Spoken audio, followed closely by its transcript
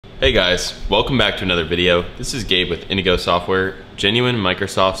Hey guys, welcome back to another video. This is Gabe with Indigo Software, genuine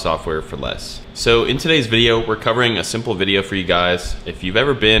Microsoft software for less. So in today's video, we're covering a simple video for you guys. If you've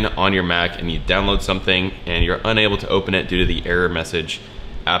ever been on your Mac and you download something and you're unable to open it due to the error message,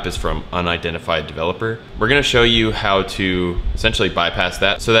 app is from Unidentified Developer, we're gonna show you how to essentially bypass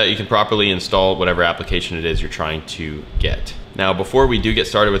that so that you can properly install whatever application it is you're trying to get. Now, before we do get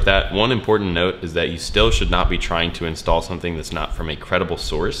started with that, one important note is that you still should not be trying to install something that's not from a credible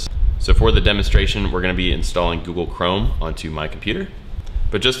source. So for the demonstration, we're gonna be installing Google Chrome onto my computer.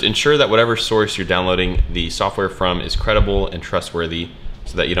 But just ensure that whatever source you're downloading the software from is credible and trustworthy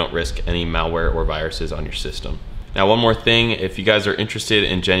so that you don't risk any malware or viruses on your system. Now, one more thing, if you guys are interested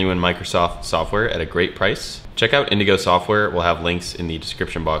in genuine Microsoft software at a great price, check out Indigo Software. We'll have links in the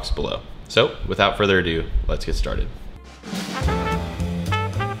description box below. So without further ado, let's get started.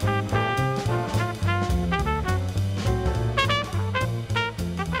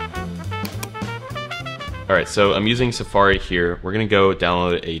 All right, so I'm using Safari here. We're gonna go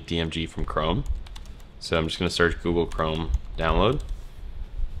download a DMG from Chrome. So I'm just gonna search Google Chrome download,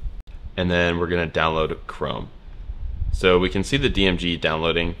 and then we're gonna download Chrome. So we can see the DMG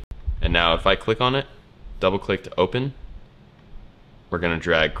downloading, and now if I click on it, double click to open, we're gonna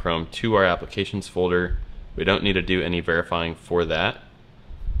drag Chrome to our applications folder. We don't need to do any verifying for that,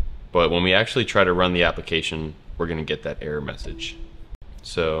 but when we actually try to run the application, we're gonna get that error message.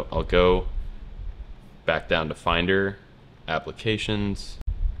 So I'll go back down to Finder, Applications,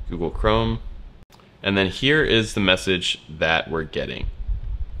 Google Chrome, and then here is the message that we're getting.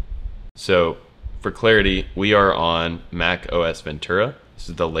 So for clarity, we are on Mac OS Ventura. This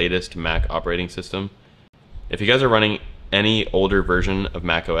is the latest Mac operating system. If you guys are running any older version of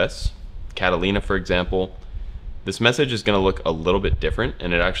Mac OS, Catalina for example, this message is going to look a little bit different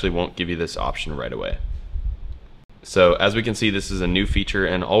and it actually won't give you this option right away. So as we can see, this is a new feature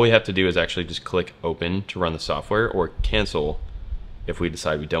and all we have to do is actually just click open to run the software or cancel if we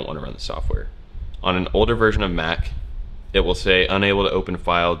decide we don't want to run the software. On an older version of Mac, it will say unable to open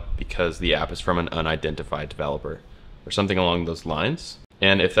file because the app is from an unidentified developer or something along those lines.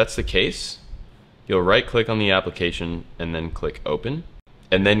 And if that's the case, you'll right click on the application and then click open,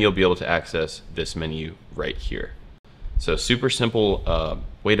 and then you'll be able to access this menu right here. So super simple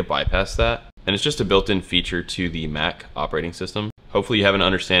way to bypass that. And it's just a built-in feature to the Mac operating system. Hopefully you have an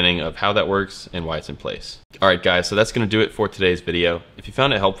understanding of how that works and why it's in place. All right guys, so that's gonna do it for today's video. If you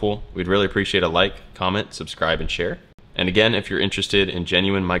found it helpful, we'd really appreciate a like, comment, subscribe, and share. And again, if you're interested in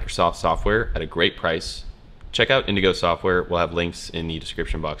genuine Microsoft software at a great price, check out Indigo Software. We'll have links in the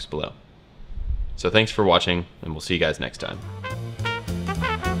description box below. So thanks for watching, and we'll see you guys next time.